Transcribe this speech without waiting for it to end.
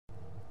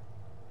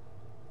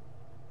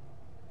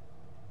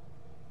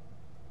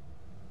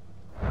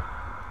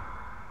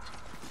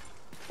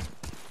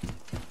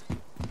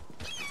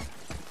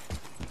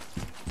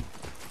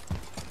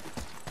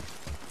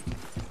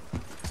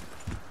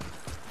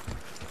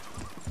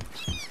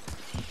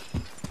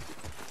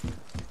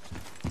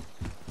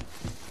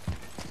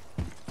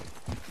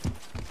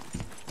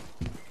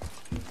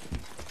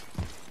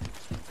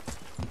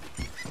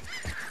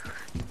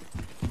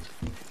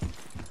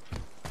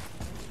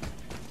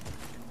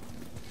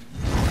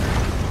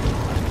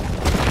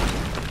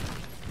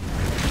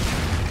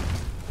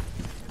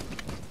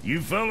You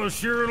fellas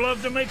sure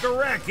love to make a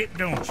racket,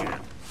 don't you?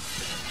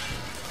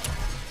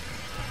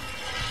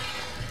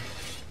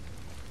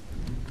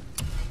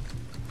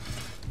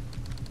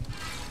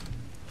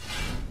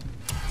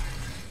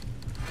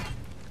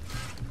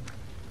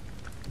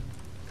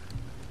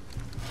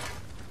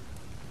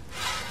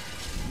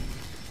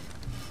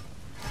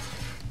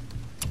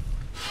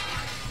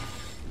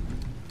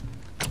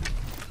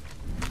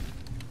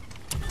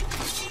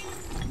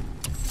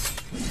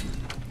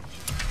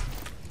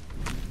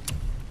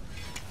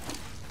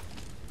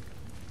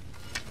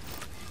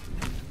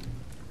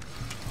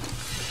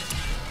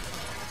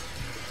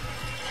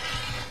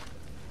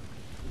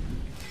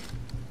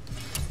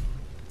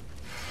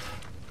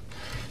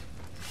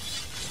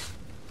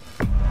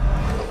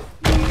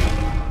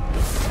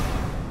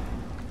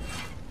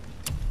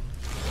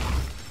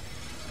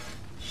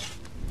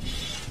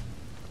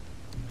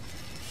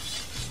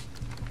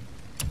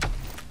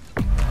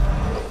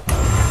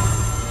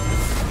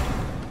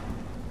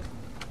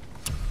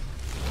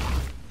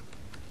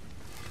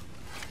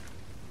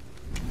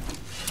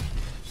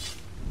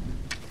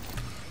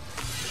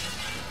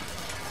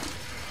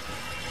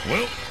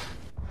 Well...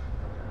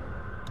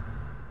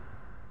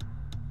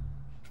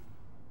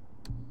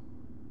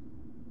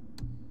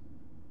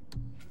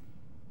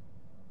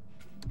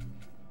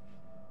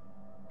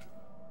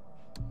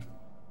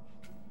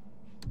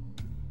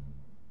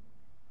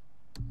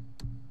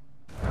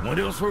 What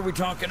else were we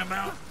talking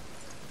about?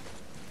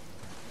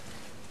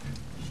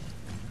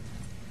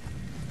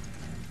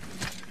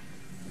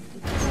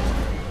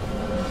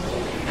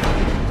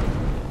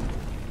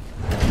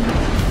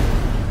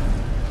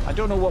 I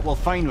don't know what we'll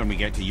find when we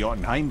get to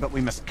Jotunheim, but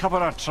we must cover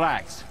our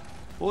tracks.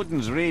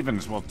 Odin's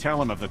ravens will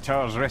tell him of the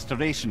tower's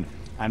restoration,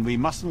 and we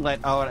mustn't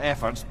let our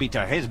efforts be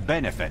to his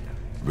benefit.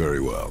 Very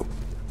well.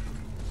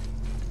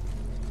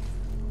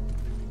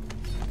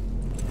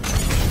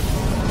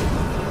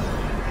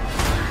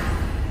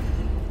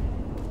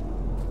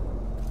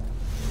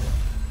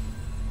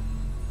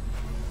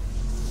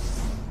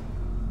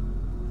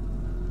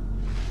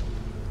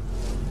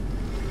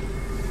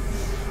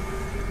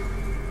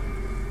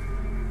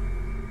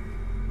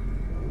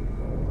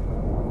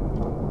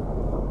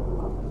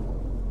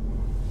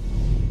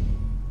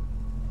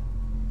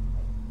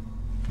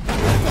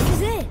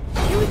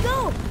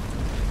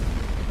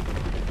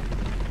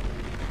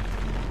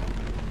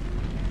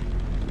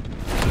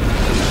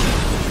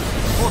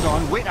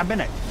 Wait a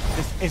minute.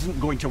 This isn't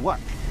going to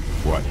work.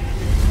 What?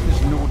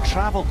 There's no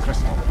travel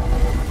crystal.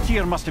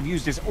 Tyr must have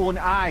used his own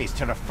eyes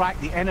to refract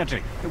the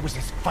energy. It was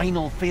his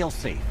final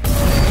failsafe.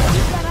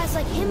 You've got eyes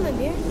like him,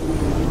 Mimir.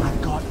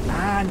 I've got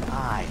an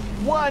eye.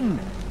 One!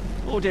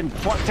 Odin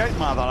plucked out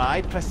my other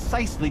eye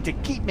precisely to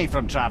keep me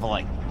from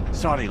traveling.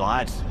 Sorry,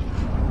 lads.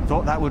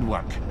 Thought that would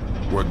work.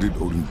 What did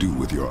Odin do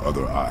with your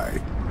other eye?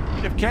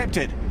 He'd have kept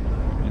it.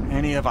 In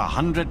any of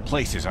 100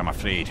 places, I'm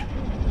afraid.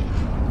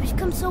 We've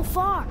come so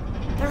far.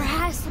 There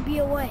has to be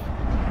a way.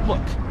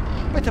 Look,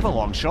 bit of a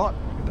long shot,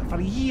 but for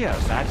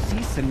years I'd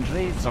see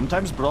Sindri,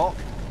 sometimes Brock,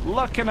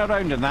 lurking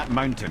around in that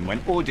mountain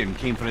when Odin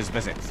came for his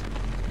visits.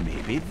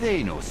 Maybe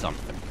they know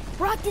something.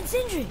 Brock and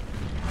Sindri.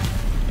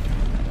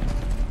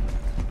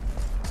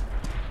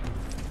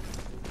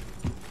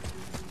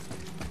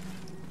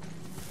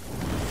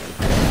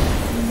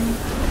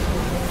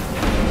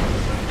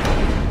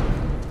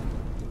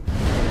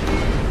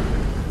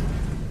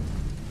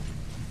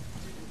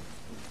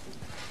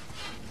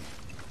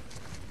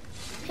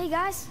 Hey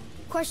guys,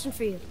 question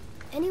for you.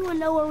 Anyone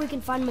know where we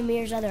can find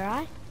Mimir's other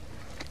eye?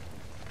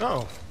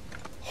 Oh.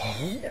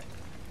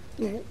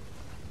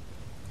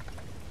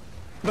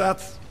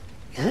 That's...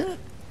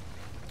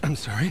 I'm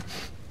sorry.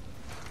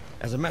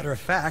 As a matter of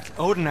fact,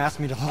 Odin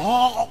asked me to...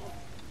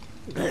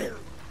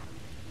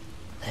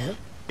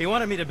 He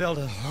wanted me to build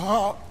a...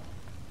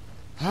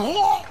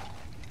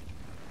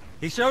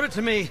 He showed it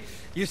to me,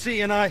 you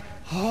see, and I...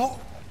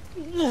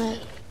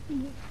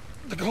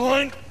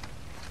 declined.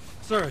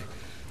 Sorry.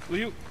 Will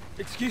you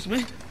excuse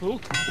me? Ooh.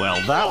 Well,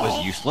 that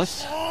was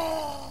useless.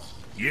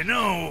 You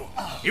know,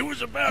 it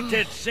was about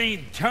that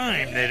same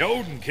time that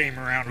Odin came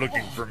around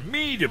looking for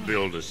me to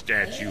build a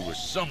statue with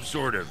some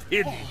sort of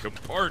hidden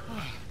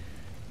compartment.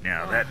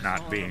 Now, that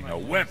not being a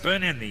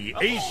weapon and the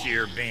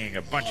Aesir being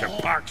a bunch of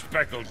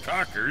pock-speckled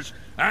cockers,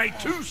 I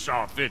too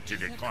saw fit to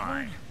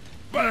decline.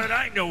 But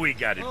I know he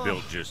got it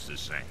built just the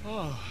same.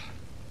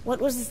 What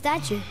was the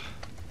statue?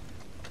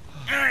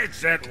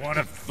 It's that one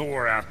of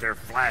Thor out there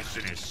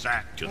flashing his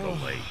sack to the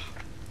lake.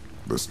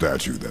 The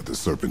statue that the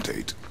serpent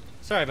ate.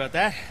 Sorry about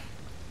that.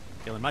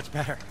 Feeling much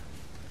better.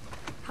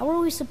 How are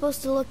we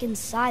supposed to look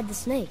inside the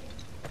snake?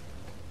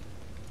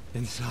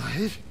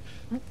 Inside?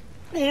 Oh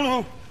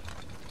no!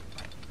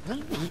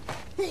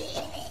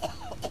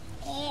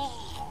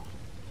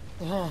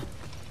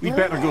 We'd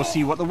better go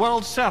see what the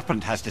world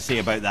serpent has to say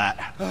about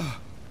that.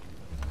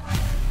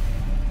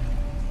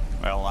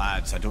 Well,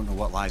 lads, I don't know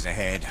what lies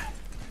ahead,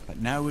 but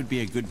now would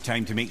be a good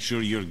time to make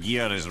sure your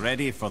gear is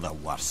ready for the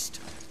worst.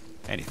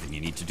 Anything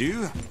you need to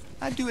do,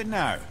 I'd do it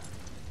now.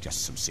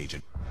 Just some sage.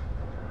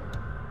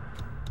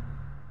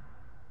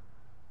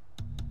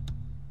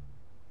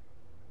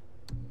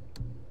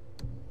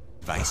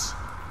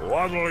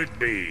 What'll it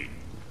be?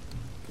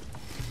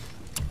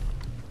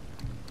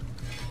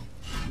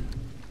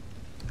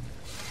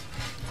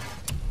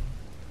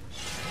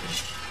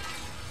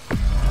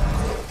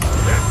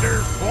 That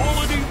there's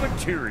quality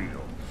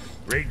material.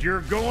 Rate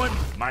you're going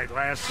might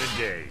last a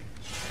day.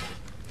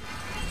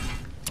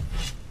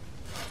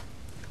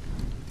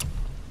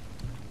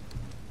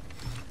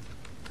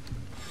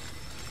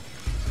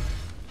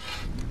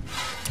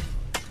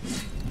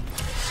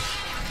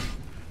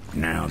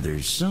 Now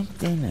there's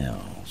something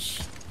else.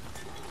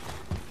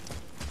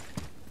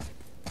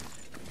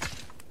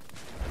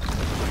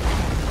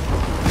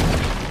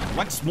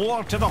 Once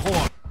more to the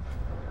horn.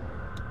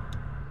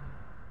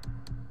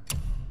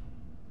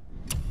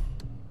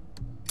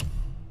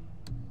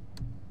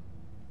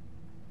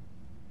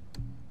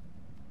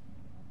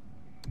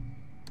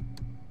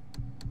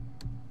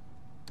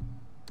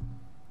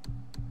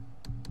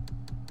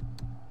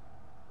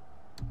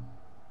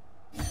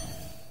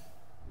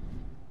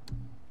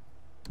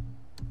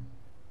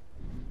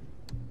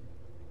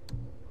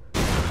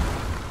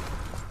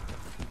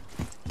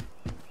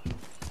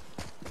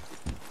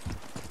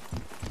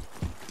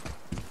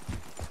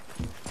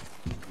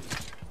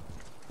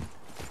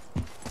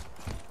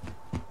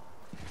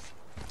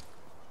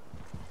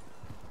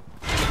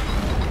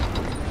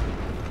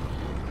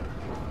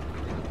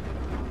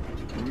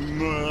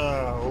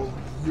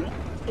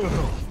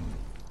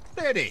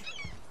 Steady.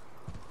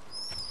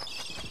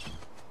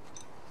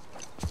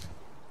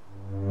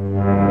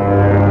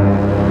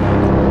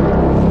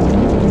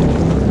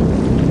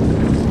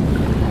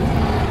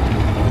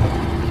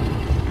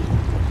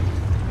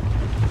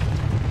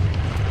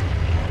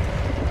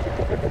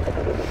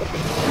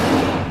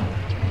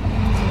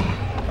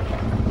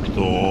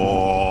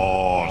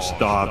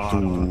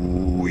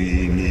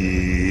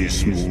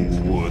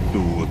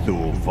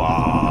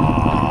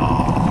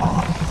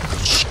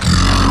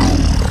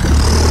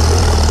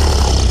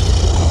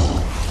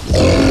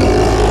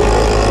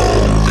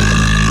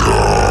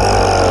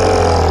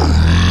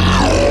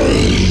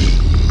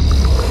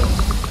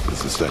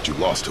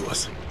 To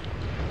us.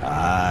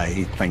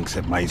 He thinks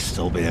it might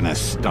still be in his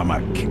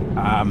stomach.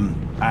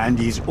 And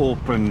he's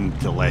open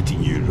to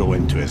letting you roll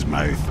into his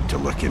mouth to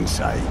look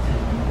inside.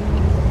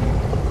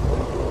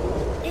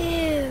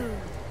 Ew.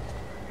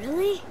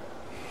 Really?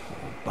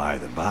 By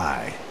the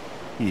by,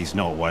 he's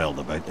not wild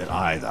about it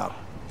either.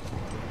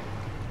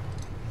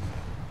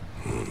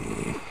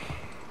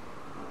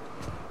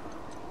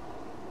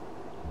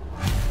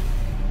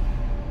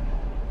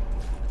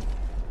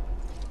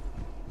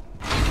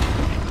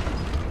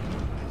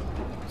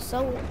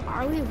 So,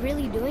 are we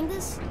really doing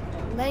this?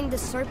 Letting the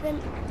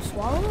serpent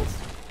swallow us?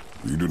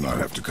 You do not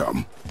have to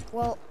come.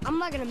 Well, I'm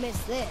not gonna miss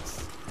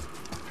this.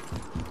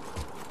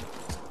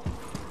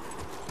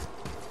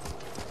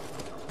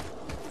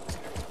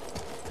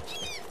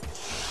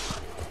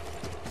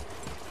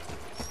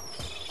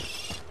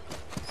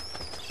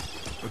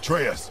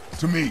 Atreus,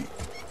 to me.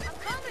 I'm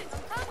coming!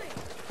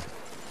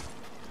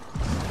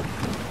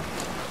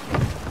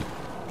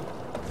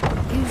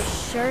 You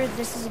sure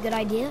this is a good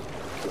idea?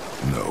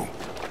 No.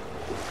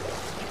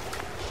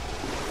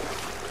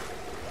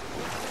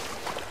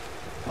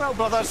 Well,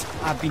 brothers,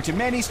 I've been to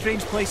many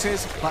strange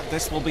places, but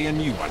this will be a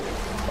new one.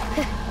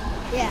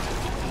 Yeah.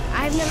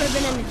 I've never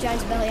been in a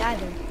giant's belly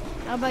either.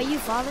 How about you,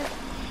 Father?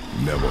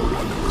 Never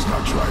one that was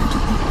not trying to.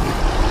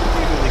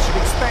 We really should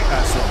expect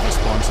that sort of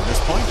response at this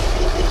point.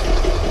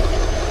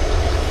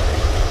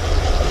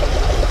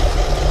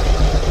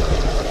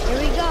 Here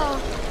we go.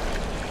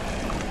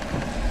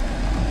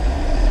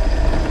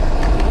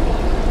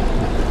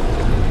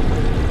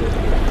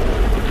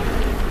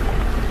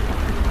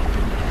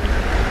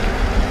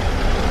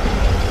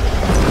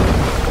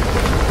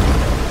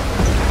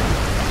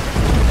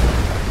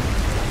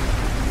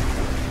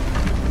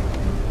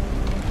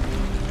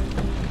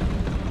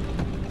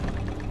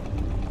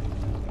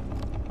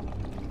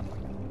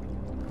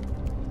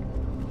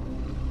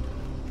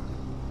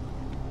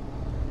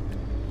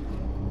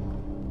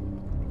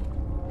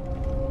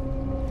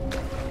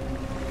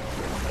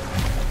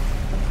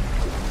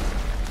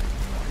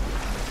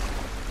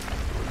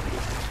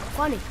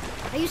 Funny.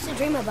 I used to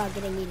dream about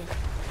getting eaten.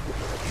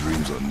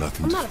 Dreams are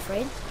nothing. I'm not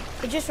afraid.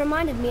 It just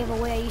reminded me of a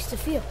way I used to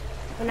feel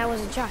when I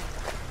was a child.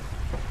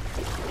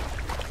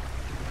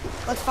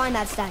 Let's find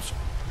that statue.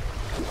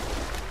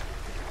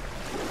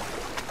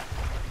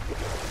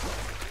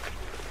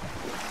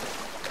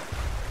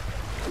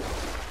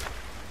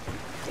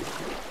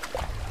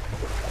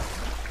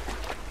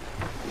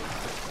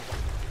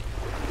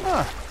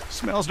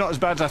 Smells not as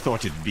bad as I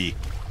thought it'd be.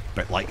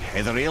 Bit like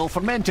heather ale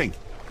fermenting.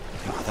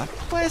 Rather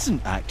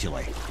pleasant,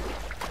 actually.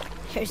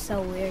 You're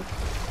so weird.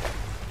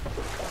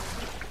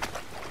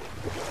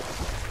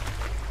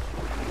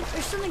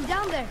 There's something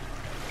down there.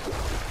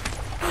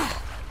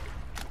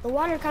 The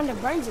water kind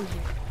of burns in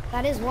here.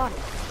 That is water,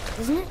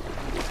 isn't it?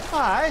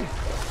 Aye.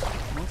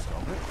 Most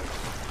of it.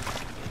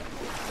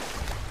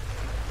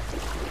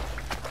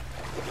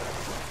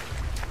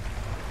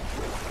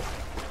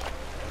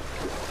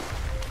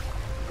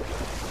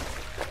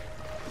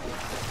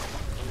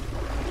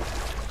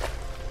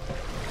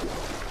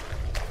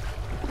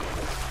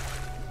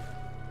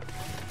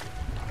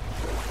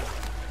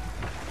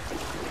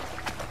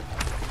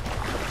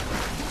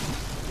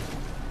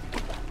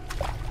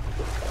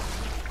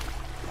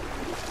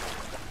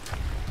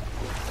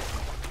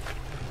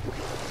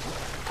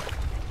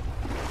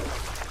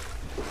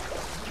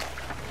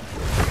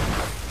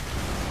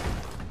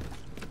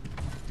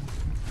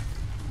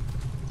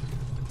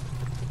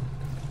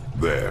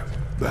 There,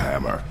 the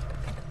hammer.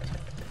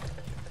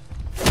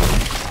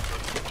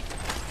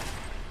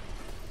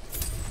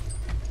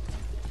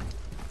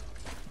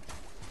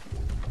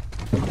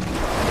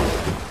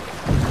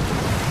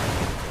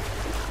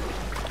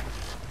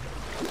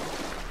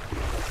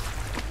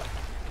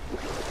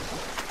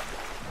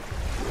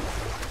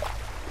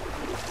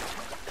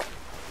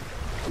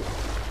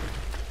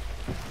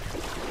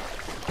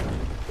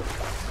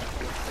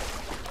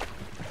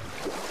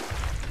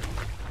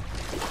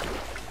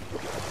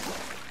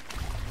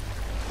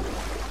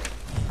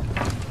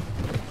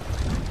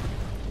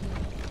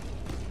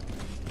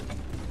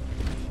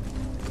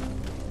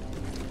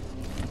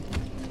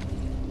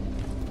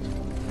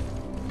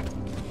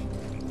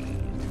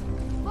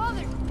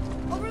 Father,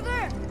 over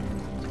there.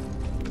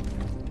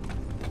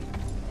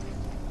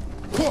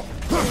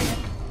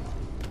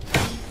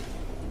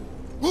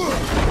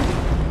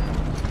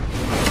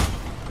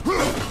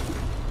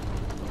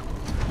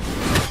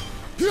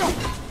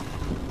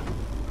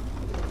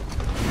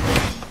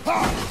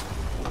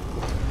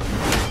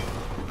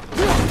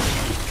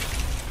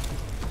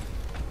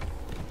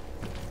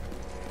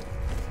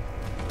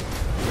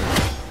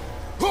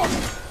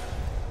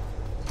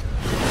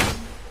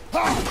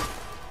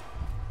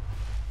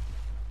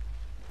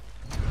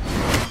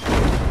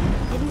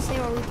 Didn't say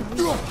where we could reach.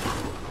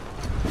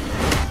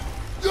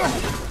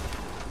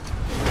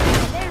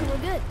 There, we're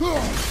good.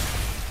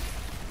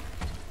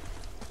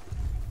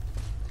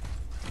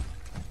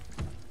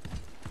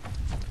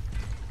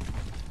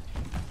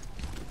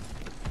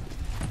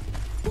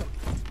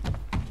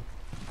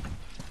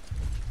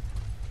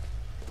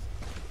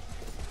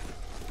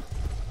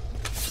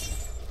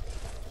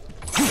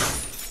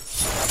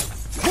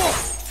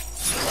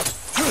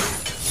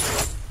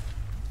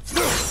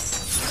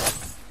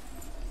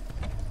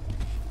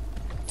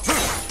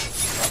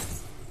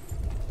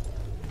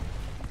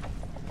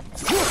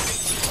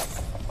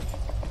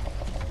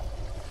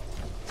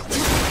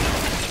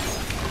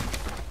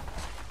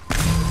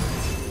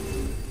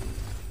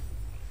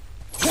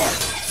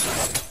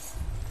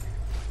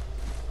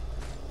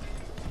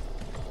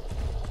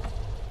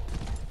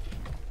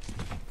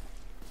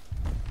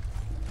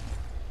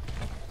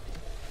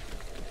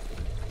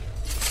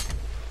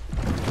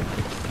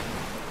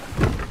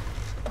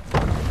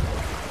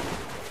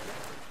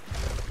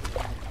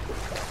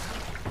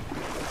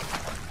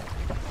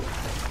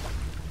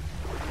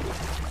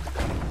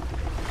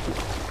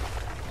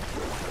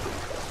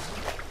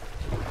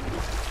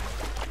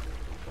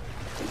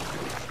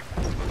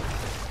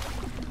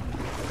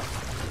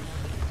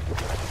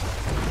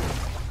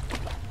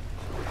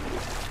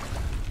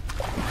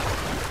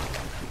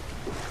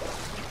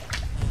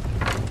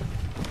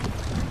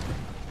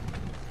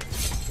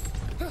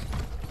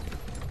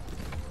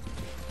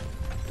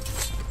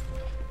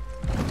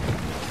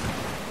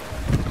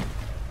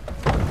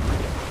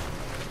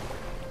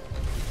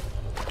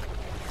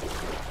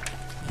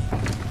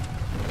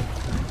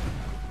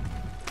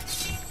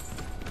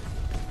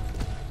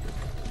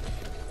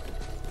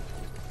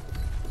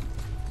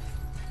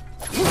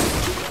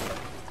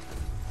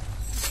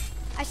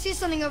 I see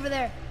something over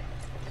there.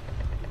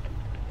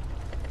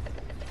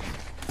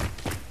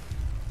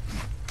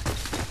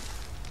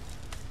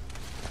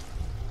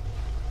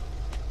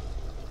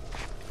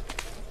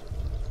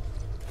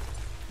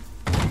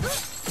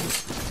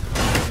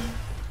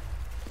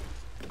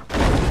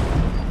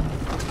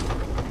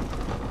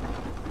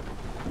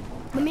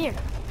 Mimir,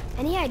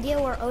 any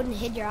idea where Odin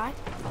hid your eye?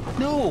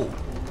 No,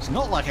 it's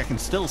not like I can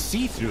still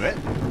see through it.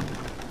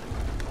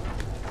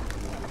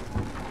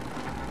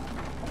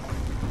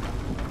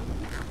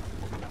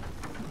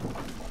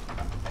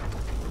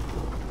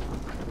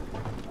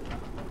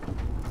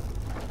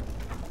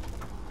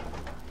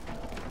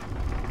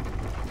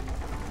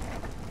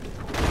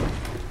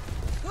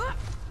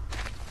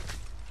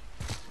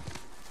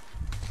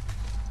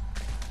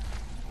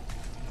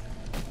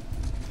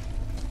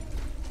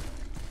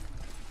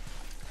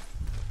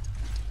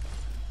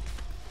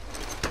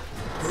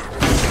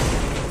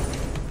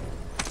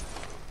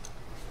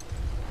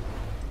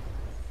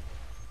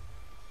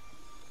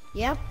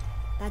 Yep,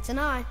 that's an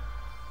eye.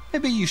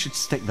 Maybe you should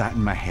stick that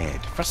in my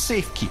head for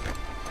safekeeping.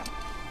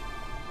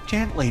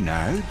 Gently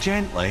now,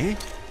 gently.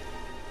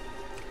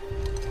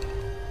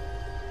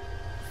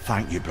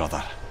 Thank you,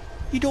 brother.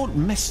 You don't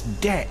miss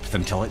depth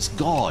until it's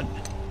gone.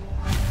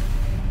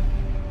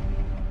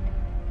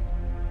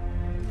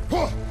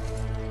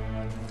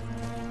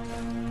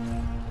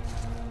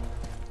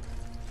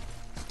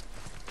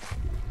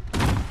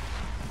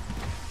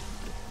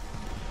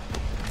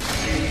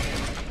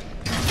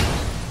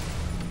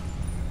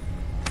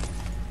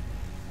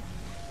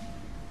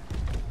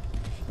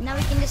 Now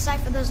we can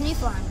decipher those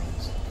Niflheim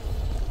rings.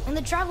 And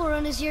the travel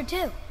rune is here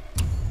too.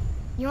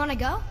 You wanna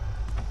go?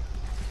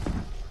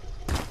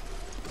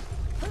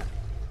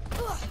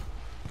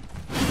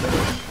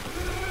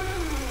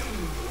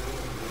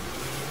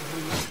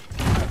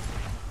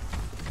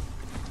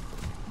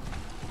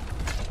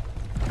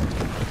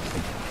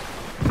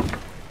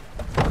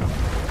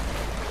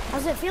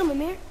 How's it feel,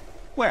 Mimir?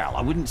 Well,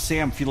 I wouldn't say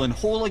I'm feeling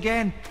whole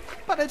again,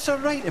 but it's a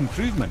right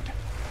improvement.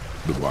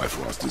 The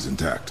Bifrost is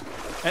intact.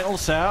 It'll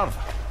serve.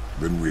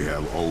 Then we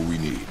have all we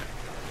need.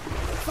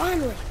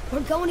 Finally,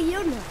 we're going to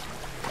Jotunheim.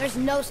 There's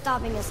no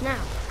stopping us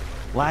now.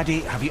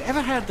 Laddie, have you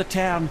ever heard the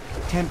term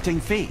tempting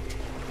fate?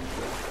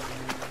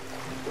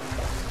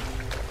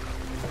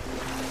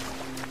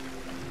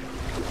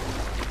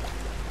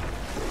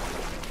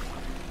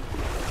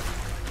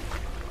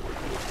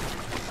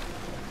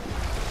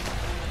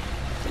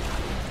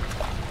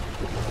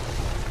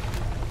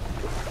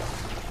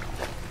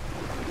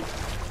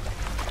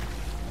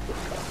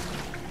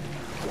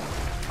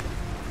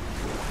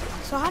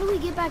 So how do we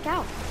get back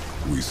out?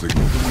 We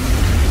signal.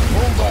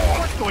 Hold on!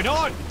 What's going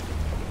on?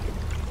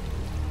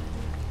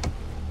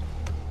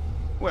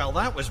 Well,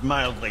 that was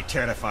mildly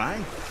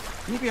terrifying.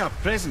 Maybe our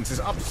presence is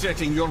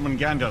upsetting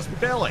Jormungandr's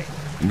belly.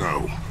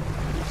 No.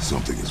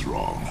 Something is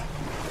wrong.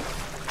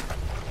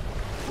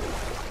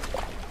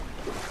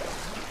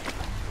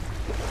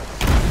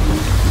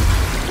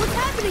 What's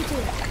happening to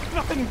it?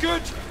 Nothing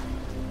good.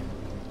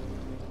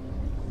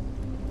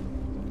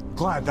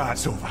 Glad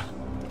that's over.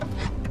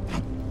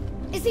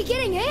 Is he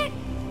getting hit?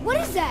 What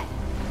is that?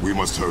 We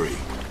must hurry.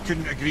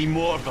 Couldn't agree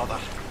more, brother.